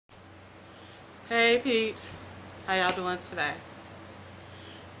Hey peeps, how y'all doing today?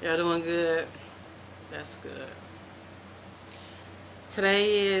 Y'all doing good? That's good.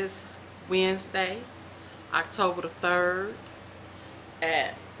 Today is Wednesday, October the 3rd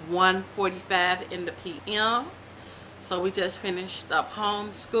at 1:45 in the p.m. So we just finished up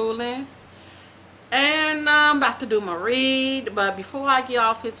homeschooling and I'm about to do my read. But before I get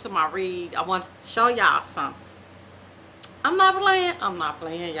off into my read, I want to show y'all something. I'm not playing,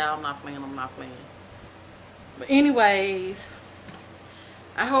 y'all. I'm not playing. But anyways,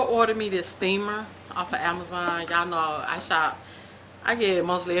 I had ordered me this steamer off of Amazon. Y'all know I get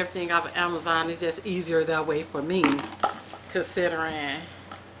mostly everything off of Amazon. It's just easier that way for me, considering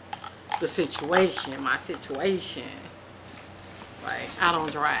the situation, my situation. Like, I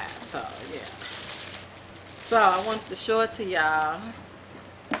don't drive, so yeah. So I wanted to show it to y'all.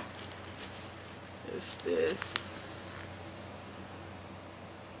 It's this.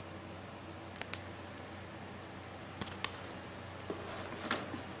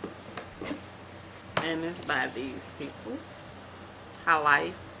 And it's by these people.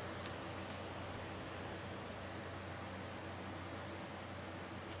 Highlight.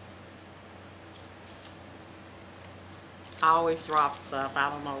 I always drop stuff.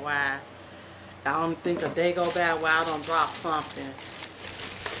 I don't know why. I don't think a day go by where I don't drop something.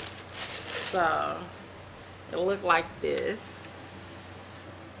 So it look like this.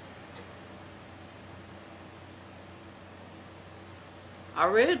 I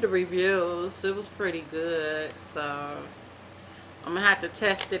read the reviews. It was pretty good, so I'm gonna have to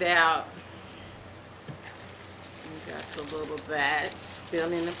test it out. We got the little bat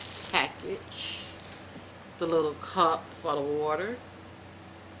still in the package. The little cup for the water.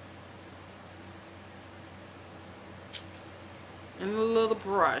 And a little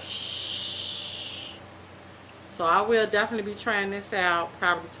brush. So I will definitely be trying this out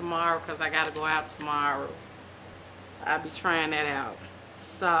probably tomorrow because I gotta go out tomorrow. I'll be trying that out.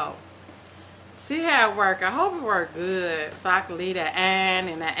 So, see how it work. I hope it work good so I can leave that iron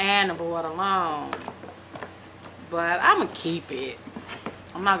and the iron board alone. But I'm going to keep it.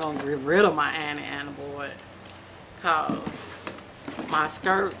 I'm not going to get rid of my iron board because my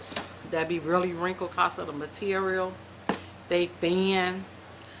skirts, that be really wrinkled because of the material. They thin.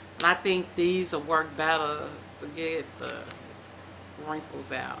 And I think these will work better to get the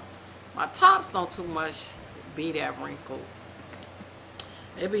wrinkles out. My tops don't too much be that wrinkled.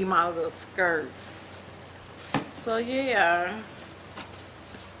 It be my little skirts. So yeah,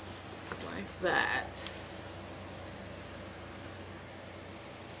 like that.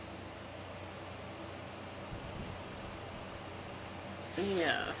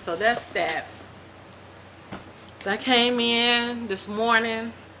 Yeah, so that's that. I came in this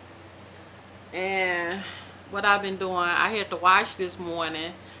morning, and what I've been doing, I had to wash this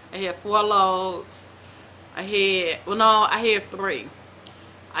morning. I had 4 loads. I had 3.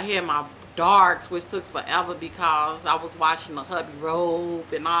 I had my darks, which took forever because I was washing the hubby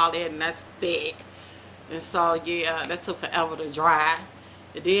robe and all that, and that's thick. And so, yeah, that took forever to dry.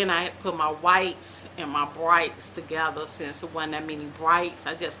 And then I had put my whites and my brights together. Since it wasn't that many brights,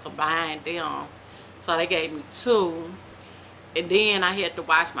 I just combined them. So they gave me 2. And then I had to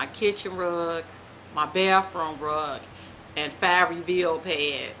wash my kitchen rug, my bathroom rug, and 5 reveal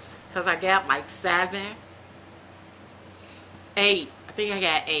pads. Because I got like 7. 8. I think I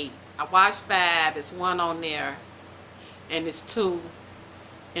got 8. I washed 5. It's 1 on there. And it's 2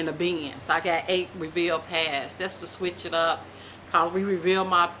 in the bin. So I got 8 reveal pads. Just to switch it up. Because we reveal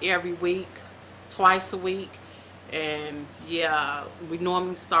mop every week. Twice a week. And yeah, we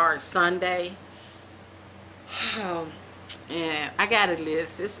normally start Sunday. And I got a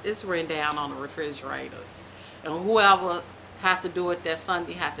list. It's written down on the refrigerator. And whoever have to do it that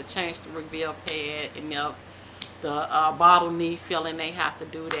Sunday have to change the reveal pad. And if the bottle need filling, they have to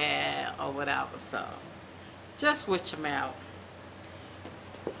do that or whatever. So just switch them out.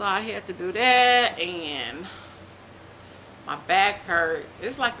 So I had to do that, and my back hurt.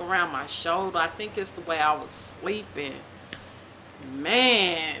 It's like around my shoulder. I think it's the way I was sleeping.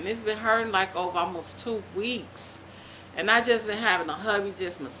 Man, it's been hurting like over almost 2 weeks. And I just been having a hubby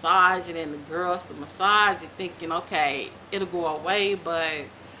just massaging, and the girls to massage it, thinking, okay, it'll go away. But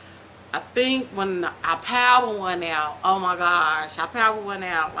I think when our power went out, oh my gosh, our power went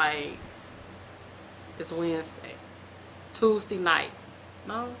out like, it's Wednesday. Tuesday night.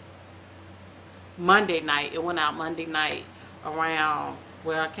 No? Monday night. It went out Monday night around,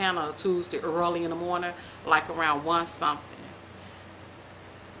 well, kind of Tuesday early in the morning, like around 1 something.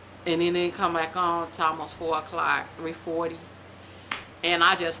 And then it didn't come back on till almost 4 o'clock, 3:40. And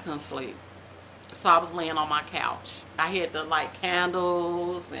I just couldn't sleep. So I was laying on my couch. I had to light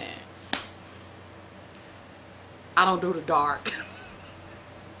candles and I don't do the dark.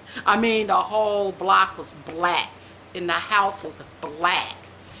 I mean, the whole block was black and the house was black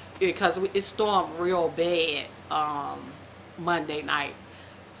because it stormed real bad Monday night.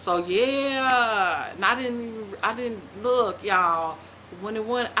 So yeah, and I didn't look, y'all. When it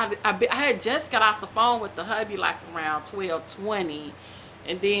went, I had just got off the phone with the hubby like around 12:20,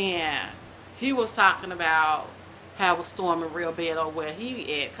 and then he was talking about how it was storming real bad over where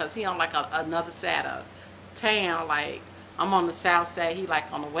he at, cause he on like another side of town. Like I'm on the south side, he like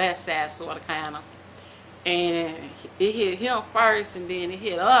on the west side, sort of kind of. And it hit him first, and then it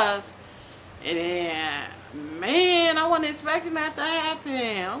hit us, and then man, I wasn't expecting that to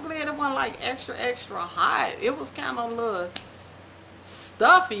happen. I'm glad it wasn't like extra hot. It was kind of a little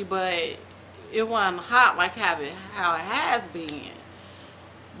stuffy, but it wasn't hot like how it has been.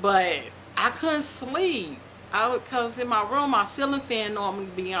 But I couldn't sleep. Cause in my room my ceiling fan normally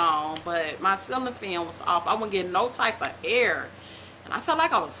be on, but my ceiling fan was off. I wasn't getting no type of air, and I felt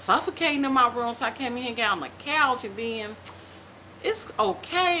like I was suffocating in my room. So I came in here and got on the couch, and then it's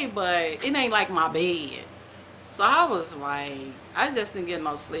okay, but it ain't like my bed. So I was like, I just didn't get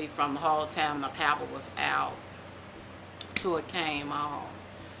no sleep from the whole time the power was out till it came on.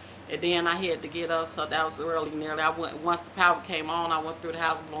 And then I had to get up, so that was really nearly. Once the power came on, I went through the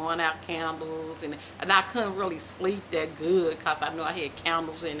house blowing out candles, and I couldn't really sleep that good because I knew I had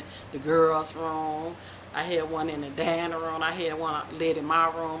candles in the girls' room. I had one in the dining room. I had one lit in my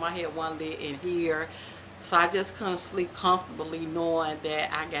room. I had one lit in here. So I just couldn't sleep comfortably knowing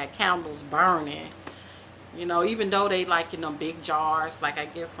that I got candles burning. You know, even though they like in them big jars like I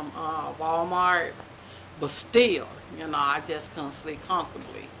get from Walmart, but still, you know, I just couldn't sleep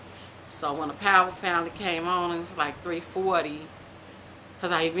comfortably. So when the power finally came on, it was like 3:40,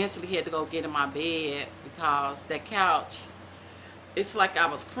 because I eventually had to go get in my bed because that couch, it's like I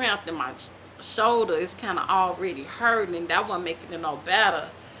was cramped in my shoulder. It's kind of already hurting, and that wasn't making it no better.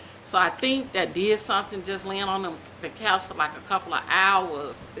 So I think that did something, just laying on the couch for like a couple of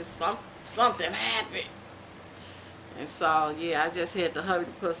hours. Something happened. And so, yeah, I just had to hurry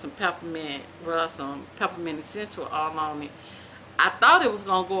to put some peppermint, some peppermint essential all on it. I thought it was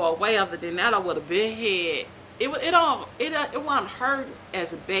going to go away. Other than that, I would have been here. It wasn't hurting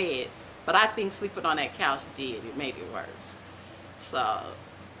as bad, but I think sleeping on that couch did. It made it worse. So,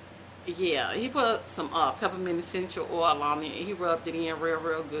 yeah, he put some peppermint essential oil on it, and he rubbed it in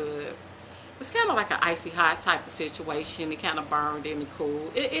real good. It's kind of like an icy hot type of situation. It kind of burned and it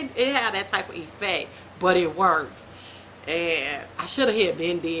cooled. It had that type of effect, but it works. And I should have had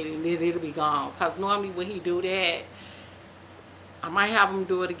been dead, and it'll be gone. Because normally when he do that, I might have him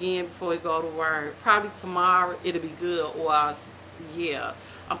do it again before he go to work. Probably tomorrow it'll be good, or else, yeah,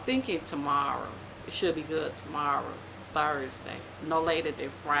 I'm thinking tomorrow. It should be good tomorrow, Thursday, no later than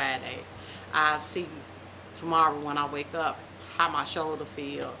Friday. I'll see tomorrow when I wake up how my shoulder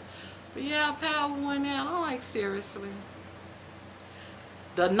feel. But yeah, power went out. I'm like, seriously.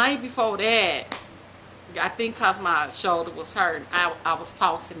 The night before that, I think because my shoulder was hurting, I was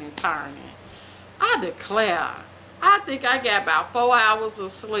tossing and turning. I declare, I think I got about 4 hours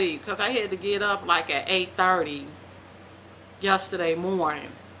of sleep because I had to get up like at 8:30 yesterday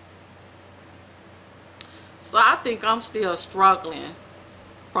morning. So I think I'm still struggling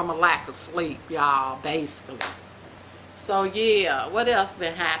from a lack of sleep, y'all, basically. So yeah, what else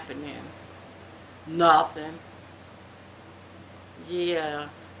been happening? Nothing. Yeah,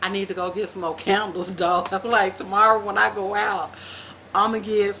 I need to go get some more candles though. I'm like, tomorrow when I go out, I'm gonna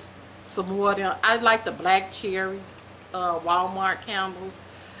get some more. I like the black cherry Walmart candles.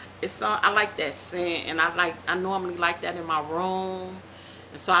 I like that scent, and I normally like that in my room.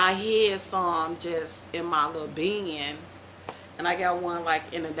 And so I had some just in my little bin, and I got one like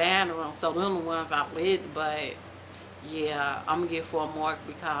in the dining room. So them the ones I lit, but yeah, I'm gonna get 4 more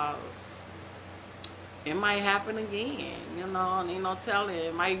because it might happen again, you know, and ain't no telling.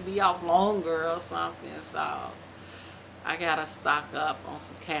 It might be out longer or something. So I gotta stock up on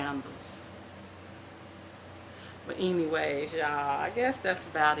some candles. But anyways, y'all, I guess that's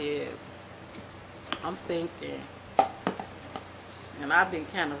about it. I'm thinking. And I've been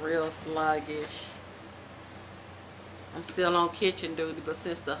kind of real sluggish. I'm still on kitchen duty, but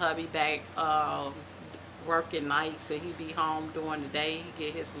since the hubby back working nights and he be home during the day, he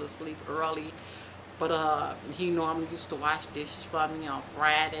get his little sleep early. But he normally used to wash dishes for me on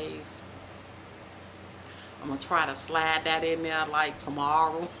Fridays. I'm gonna try to slide that in there like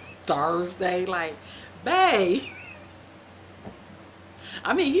tomorrow, Thursday, like, babe.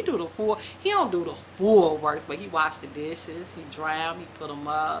 I mean, he don't do the full works, but he wash the dishes, he dry them, he put them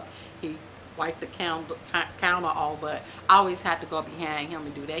up, he wipe the counter off, but I always had to go behind him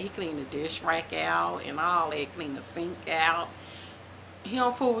and do that. He cleaned the dish rack out and all that, clean the sink out. He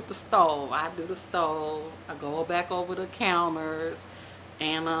don't fool with the stove. I do the stove. I go back over the counters,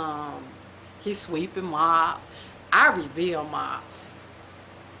 and he sweep and mop. I reveal mops,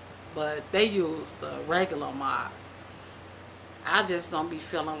 but they use the regular mop. I just don't be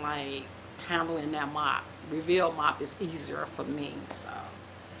feeling like handling that mop. Reveal mop is easier for me, so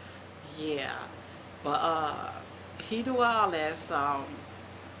yeah. But he do all that, so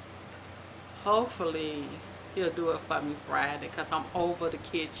hopefully he'll do it for me Friday, because I'm over the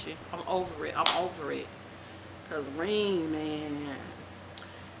kitchen. I'm over it. Because Reem, man.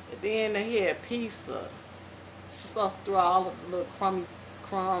 And then they had pizza. She's supposed to throw all of the little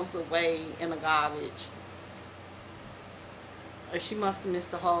crumbs away in the garbage. And she must have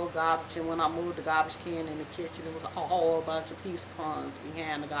missed the whole garbage. And when I moved the garbage can in the kitchen, there was a whole bunch of pizza crumbs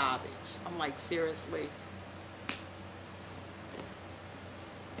behind the garbage. I'm like, seriously?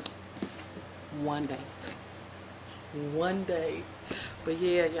 One day. But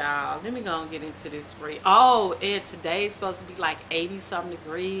yeah, y'all, let me go and get into this rate. Oh, and today's supposed to be like 80 something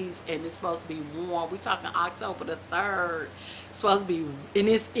degrees, and it's supposed to be warm. We talking October the 3rd. It's supposed to be, and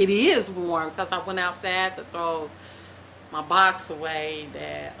it is warm, because I went outside to throw my box away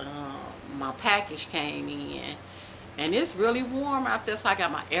that my package came in, and it's really warm out there. So I got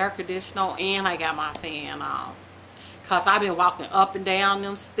my air conditioner on and I got my fan on, because I've been walking up and down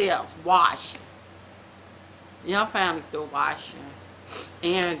them steps washing. Yeah, I'm finally through washing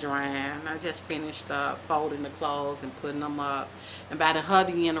and drying. I just finished up folding the clothes and putting them up. And by the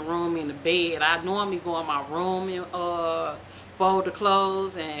hubby in the room in the bed, I normally go in my room and fold the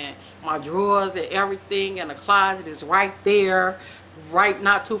clothes, and my drawers and everything, and the closet is right there, right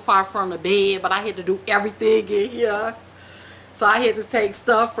not too far from the bed, but I had to do everything in here. So I had to take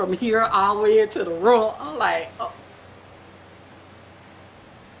stuff from here all the way into the room. I'm like, oh.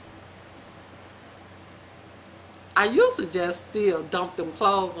 I used to just still dump them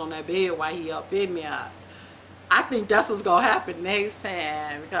clothes on that bed while he up in there. I think that's what's gonna happen next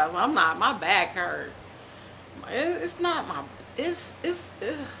time, because my back hurt. It's not my, it's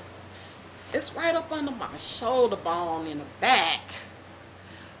right up under my shoulder bone in the back.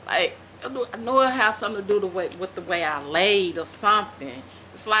 Like, I know it has something to do with the way I laid or something.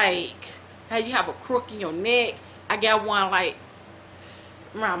 It's like how you have a crook in your neck. I got one like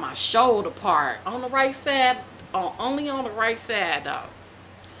around my shoulder part on the right side. Only on the right side, though.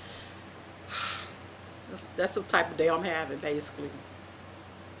 That's the type of day I'm having, basically.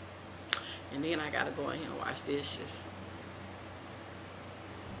 And then I gotta go in here and wash dishes.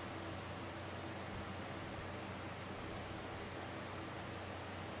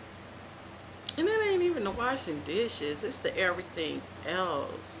 And it ain't even the washing dishes, it's the everything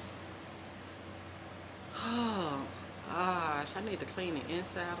else. Oh my gosh, I need to clean the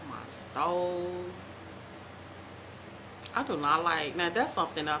inside of my stove. I do not like, now that's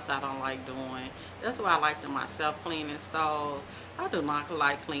something else I don't like doing. That's why I like my self-cleaning stove. I do not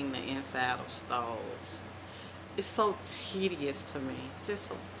like cleaning the inside of stoves. It's so tedious to me. It's just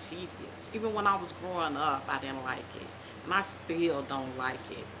so tedious. Even when I was growing up, I didn't like it. And I still don't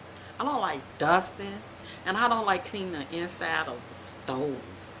like it. I don't like dusting, and I don't like cleaning the inside of the stove.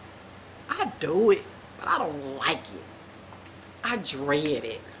 I do it, but I don't like it. I dread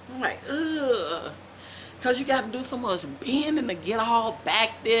it. I'm like, ugh. Because you got to do so much bending to get all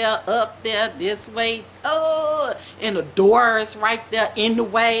back there, up there, this way. And the door is right there in the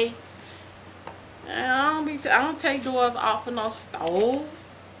way. And I don't take doors off of no stove.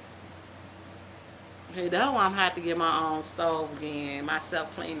 Okay, that's why I'm have to get my own stove again, my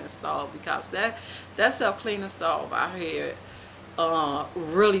self-cleaning stove, because that self-cleaning stove out here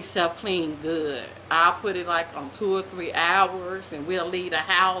really self-clean good. I'll put it like on 2 or 3 hours, and we'll leave the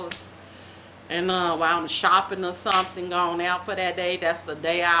house. And while I'm shopping or something, going out for that day, that's the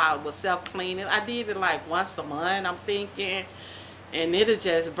day I was self-cleaning. I did it like once a month, I'm thinking. And it'll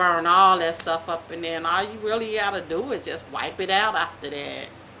just burn all that stuff up in there. And all you really got to do is just wipe it out after that.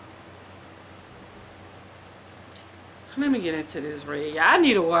 Let me get into this read. I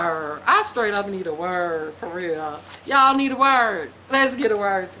need a word. I straight up need a word, for real. Y'all need a word. Let's get a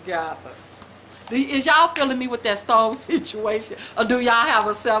word together. Is y'all feeling me with that stove situation? Or do y'all have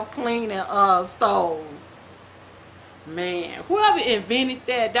a self-cleaning stove? Man, whoever invented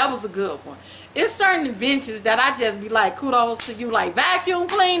that, that was a good one. It's certain inventions that I just be like, kudos to you, like vacuum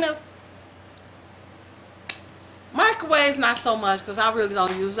cleaners. Microwaves, not so much, because I really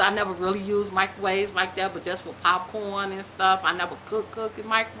don't use, I never really use microwaves like that, but just for popcorn and stuff. I never cook in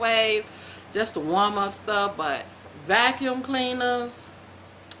microwave, just to warm up stuff. But vacuum cleaners,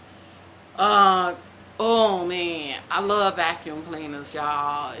 Oh man, I love vacuum cleaners,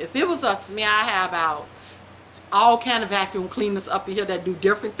 y'all. If it was up to me, I have about all kind of vacuum cleaners up in here that do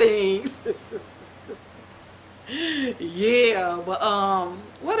different things. Yeah, but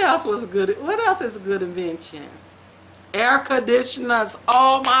what else was good? What else is a good invention? Air conditioners.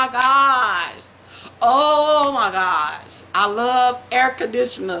 Oh my gosh. Oh my gosh. I love air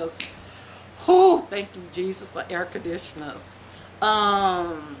conditioners. Whew, thank you, Jesus, for air conditioners.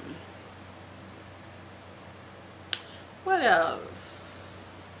 What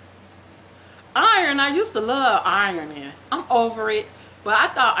else? Iron. I used to love ironing. I'm over it. But I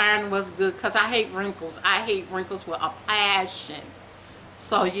thought iron was good because I hate wrinkles. I hate wrinkles with a passion.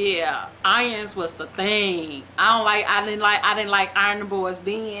 So yeah, irons was the thing. I didn't like ironing boards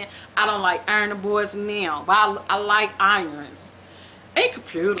then. I don't like ironing boards now. But I like irons. And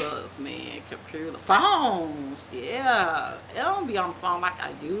computers, man. Phones. Yeah. I don't be on the phone like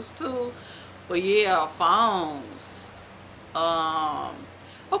I used to. But yeah, phones.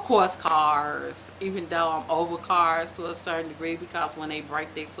 Of course, cars, even though I'm over cars to a certain degree because when they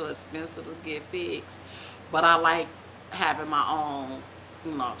break, they're so expensive to get fixed. But I like having my own,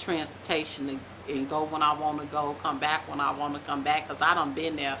 you know, transportation and go when I want to go, come back when I want to come back, because I done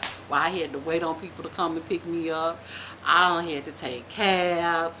been there where I had to wait on people to come and pick me up. I done had to take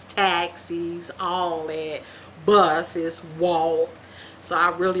cabs, taxis, all that, buses, walk. So I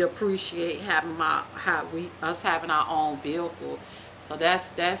really appreciate having us having our own vehicle. So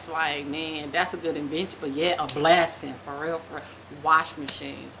that's like, man, that's a good invention. But yeah, a blessing for real, for real. Wash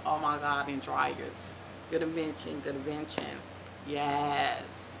machines, oh my God, and dryers. Good invention, good invention.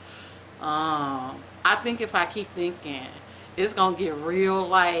 Yes. I think if I keep thinking, it's gonna get real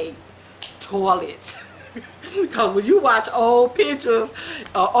like toilets. Because when you watch old pictures,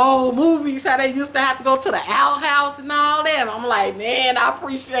 old movies, how they used to have to go to the outhouse and all that, I'm like, man, I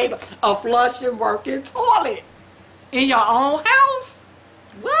appreciate a flushing working toilet in your own house.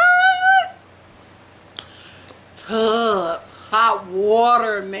 What? Tubs, hot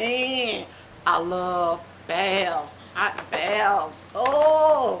water, man. I love baths, hot baths.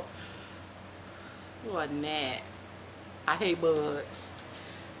 Oh, what a gnat. I hate bugs.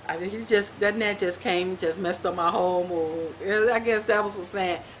 That gnat just came and just messed up my whole mood. I guess that was a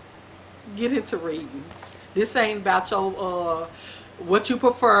saying. Get into reading. This ain't about your what you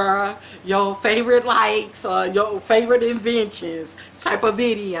prefer, your favorite likes, or your favorite inventions type of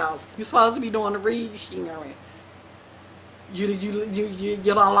video. You're supposed to be doing the read sharing. You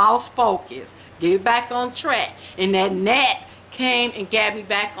done lost focus. Get back on track. And that gnat came and got me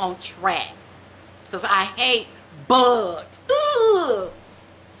back on track. Cause I hate bugs. Ugh.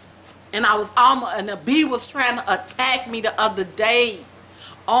 And I was almost, and the bee was trying to attack me the other day.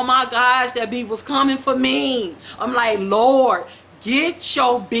 Oh my gosh, that bee was coming for me. I'm like, Lord, get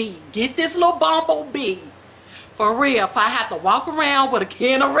your bee. Get this little bumblebee. For real, if I have to walk around with a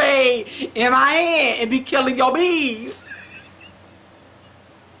can of Raid in my hand and be killing your bees.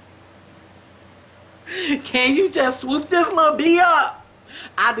 Can you just swoop this little bee up?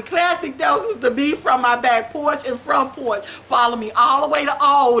 I declare, I think that was the bee from my back porch and front porch. Follow me all the way to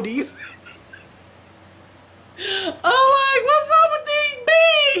Aldi's. I'm like, what's up with these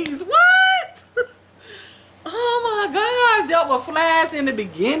bees? What? Oh my gosh, dealt with flies in the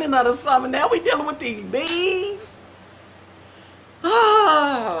beginning of the summer. Now we dealing with these bees.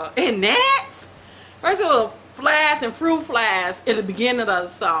 Oh, and gnats. First it was flies and fruit flies in the beginning of the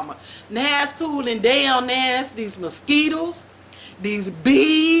summer. Now it's cooling down. Now it's these mosquitoes, these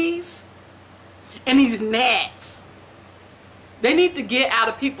bees, and these gnats. They need to get out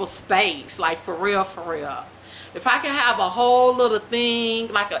of people's space, like for real, for real. If I can have a whole little thing,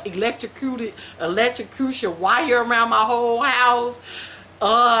 like an electrocution wire around my whole house,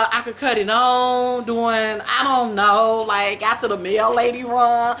 I could cut it on doing, I don't know, like after the mail lady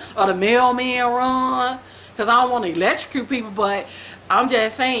run or the mailman run. Because I don't want to electrocute people, but I'm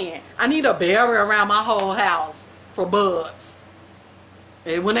just saying, I need a barrier around my whole house for bugs.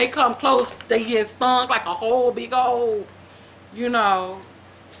 And when they come close, they get stung like a whole big old, you know,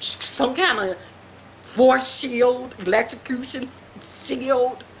 some kind of force shield, electrocution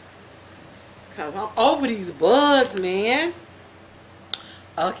shield. Because I'm over these bugs, man.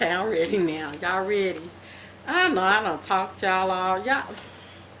 Okay, I'm ready now. Y'all ready? I know I done talked y'all all. Y'all,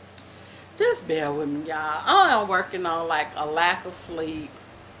 just bear with me, y'all. I'm working on like a lack of sleep,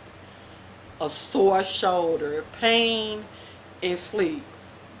 a sore shoulder, pain, and sleep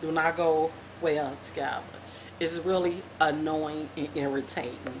do not go well together. It's really annoying and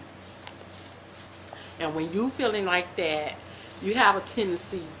irritating. And when you feeling like that, you have a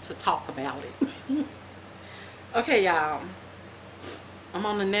tendency to talk about it. Okay, y'all. I'm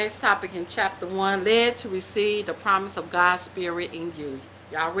on the next topic in chapter 1. Led to receive the promise of God's Spirit in you.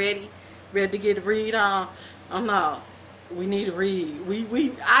 Y'all ready? Ready to get a read on? Oh no. We need to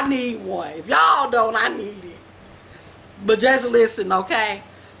read. I need one. If y'all don't, I need it. But just listen, okay?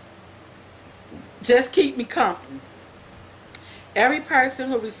 Just keep me company. Every person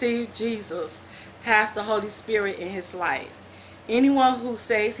who receives Jesus has the Holy Spirit in his life. Anyone who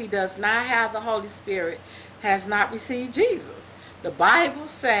says he does not have the Holy Spirit has not received Jesus. The Bible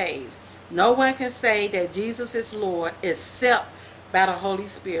says no one can say that Jesus is Lord except by the Holy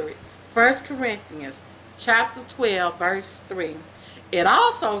Spirit. 1 Corinthians chapter 12 verse 3. It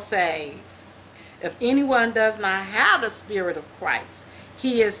also says, if anyone does not have the Spirit of Christ,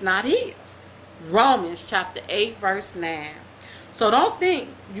 he is not his. Romans chapter 8 verse 9. So don't think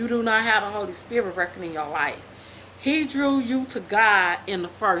you do not have the Holy Spirit working in your life. He drew you to God in the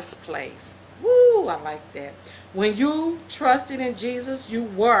first place. Woo, I like that. When you trusted in Jesus, you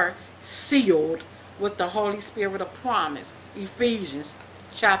were sealed with the Holy Spirit of promise. Ephesians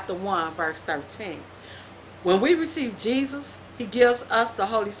chapter 1 verse 13. When we receive Jesus, he gives us the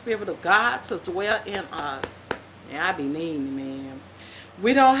Holy Spirit of God to dwell in us. Yeah, I be needing, man.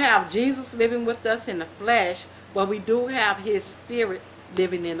 We don't have Jesus living with us in the flesh, but we do have his Spirit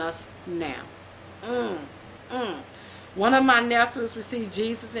living in us now. One of my nephews received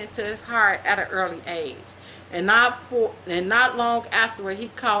Jesus into his heart at an early age, and not long afterward he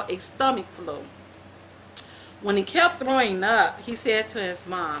caught a stomach flu. When he kept throwing up, he said to his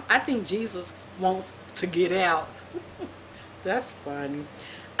mom, I think Jesus wants to get out. That's funny.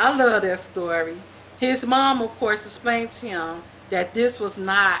 I love that story. His mom, of course, explained to him that this was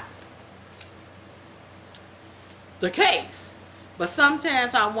not the case. But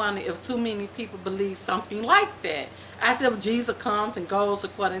sometimes I wonder if too many people believe something like that, as if Jesus comes and goes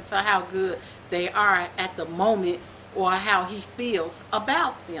according to how good they are at the moment or how he feels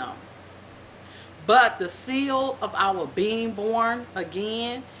about them. But the seal of our being born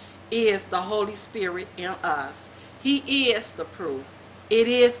again is the Holy Spirit in us. He is the proof. It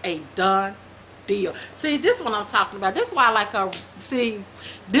is a done deal. See, this is what I'm talking about. This is why I like her. See,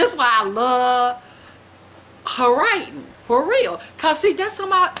 this is why I love her writing, for real. Cause see, that's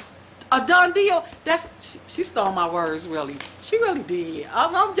somebody a done deal. She stole my words, really. She really did.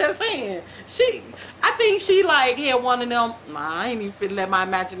 I'm just saying. I think she like had one of them. Nah, I ain't even finna let my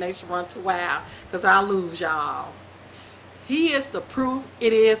imagination run too wild, cause I'll lose y'all. He is the proof.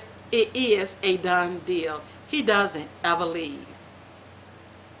 It is a done deal. He doesn't ever leave.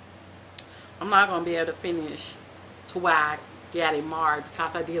 I'm not gonna be able to finish to where I got it marked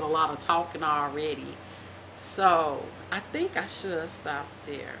because I did a lot of talking already. So I think I should stop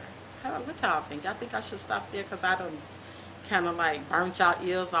there. What y'all think? I think I should stop there because I done kind of like burnt y'all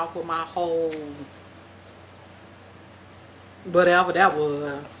ears off with my whole whatever that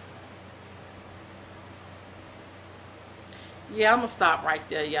was. Yeah, I'm gonna stop right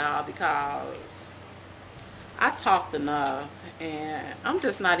there, y'all, because I talked enough and I'm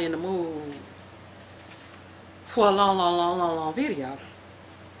just not in the mood for a long video.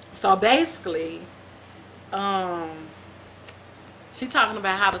 So basically, she talking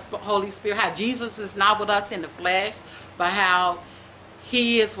about how the Holy Spirit, how Jesus is not with us in the flesh, but how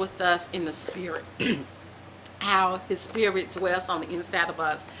he is with us in the spirit. How his spirit dwells on the inside of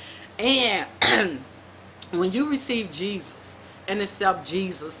us. And when you receive Jesus and accept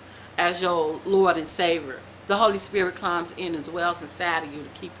Jesus as your Lord and Savior, the Holy Spirit comes in and dwells inside of you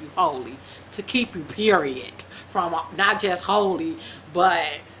to keep you holy, to keep you, period, from not just holy, but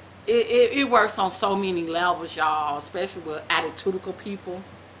it works on so many levels, y'all, especially with attitudinal people.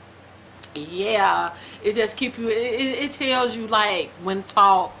 Yeah, it just keep you, it tells you like when to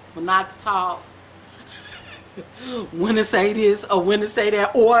talk, when not to talk, when to say this or when to say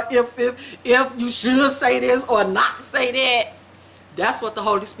that, or if you should say this or not say that. That's what the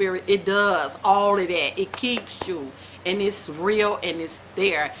Holy Spirit, it does, all of that. It keeps you, and it's real, and it's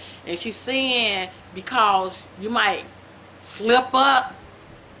there. And she's saying because you might slip up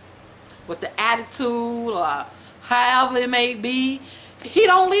with the attitude or however it may be, he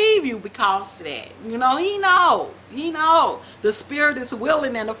don't leave you because of that. You know, he know the spirit is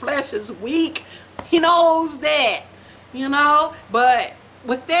willing and the flesh is weak. He knows that, you know. But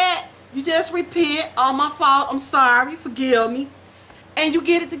with that, you just repent. Oh, my fault, I'm sorry, forgive me. And you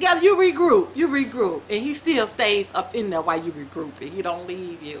get it together, you regroup, and he still stays up in there while you regrouping. He don't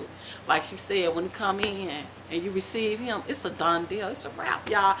leave you. Like she said, when you come in and you receive him, it's a done deal. It's a wrap,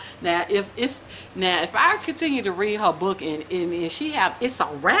 y'all. Now if I continue to read her book and she have, it's a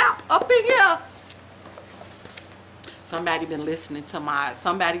wrap up in here. Somebody been listening to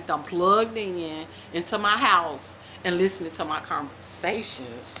somebody done plugged in into my house and listening to my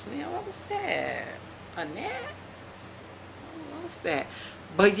conversations. Man, what was that? A gnat? What was that?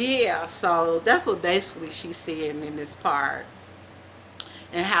 But yeah, so that's what basically she's saying in this part.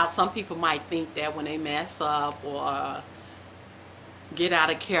 And how some people might think that when they mess up or get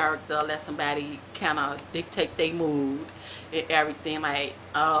out of character, let somebody kind of dictate their mood and everything, like,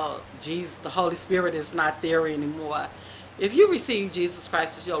 oh, Jesus, the Holy Spirit is not there anymore. If you receive Jesus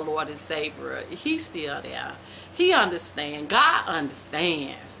Christ as your Lord and Savior, He's still there. He understands. God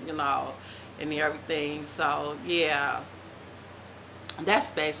understands, you know, and everything. So, yeah, that's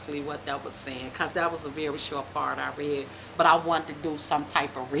basically what that was saying, because that was a very short part I read. But I wanted to do some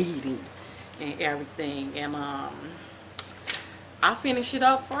type of reading and everything. And I'll finish it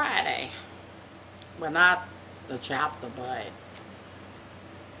up Friday. Well, not the chapter, but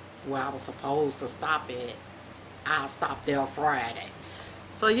where I was supposed to stop it. I'll stop there Friday.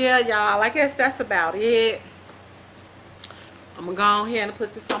 So yeah, y'all, I guess that's about it. I'm gonna go ahead and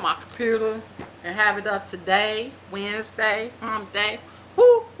put this on my computer and have it up today, Wednesday, hump day.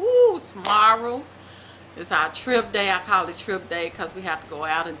 Woo, woo, tomorrow is our trip day. I call it trip day because we have to go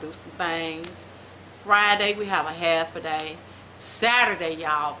out and do some things. Friday, we have a half a day. Saturday,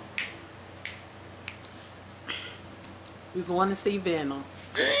 y'all, we're going to see Venom.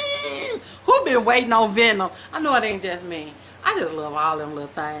 Who been waiting on Venom? I know it ain't just me. I just love all them little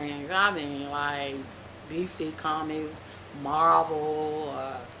things. I mean, like DC Comics, Marvel,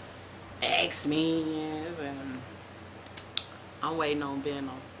 X-Men, and I'm waiting on Venom.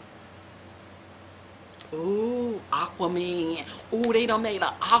 Ooh, Aquaman. Ooh, they done made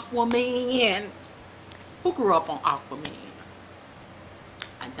an Aquaman. Who grew up on Aquaman?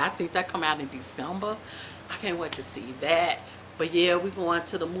 I think that come out in December. I can't wait to see that. But yeah, we're going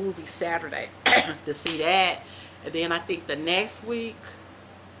to the movie Saturday to see that. And then I think the next week,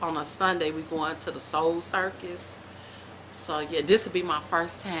 on a Sunday, we're going to the Soul Circus. So yeah, this will be my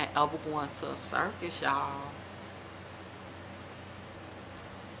first time ever going to a circus, y'all.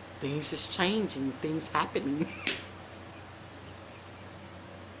 Things is changing. Things happening.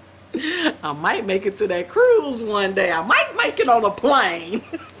 I might make it to that cruise one day. I might make it on a plane.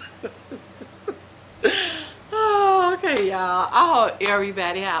 Oh, okay, y'all. I hope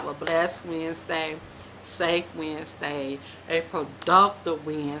everybody have a blessed Wednesday, safe Wednesday, a productive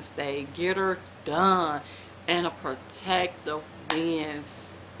Wednesday, get her done, and a protective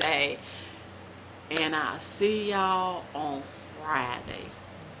Wednesday. And I'll see y'all on Friday.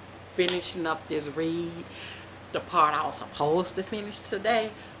 Finishing up this read, the part I was supposed to finish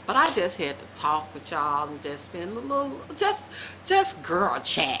today. But I just had to talk with y'all and just spend a little, just girl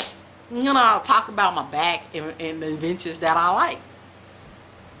chat. You know, talk about my back and the adventures that I like.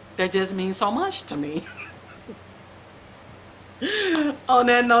 That just means so much to me. On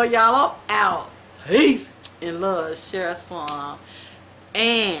that note, y'all, I'm out. Peace and love. Share some.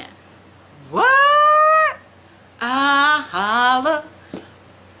 And what? I holla.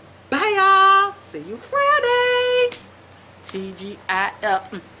 Bye, y'all. See you Friday.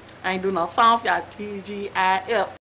 TGIF. I ain't do no song for y'all. TGIF.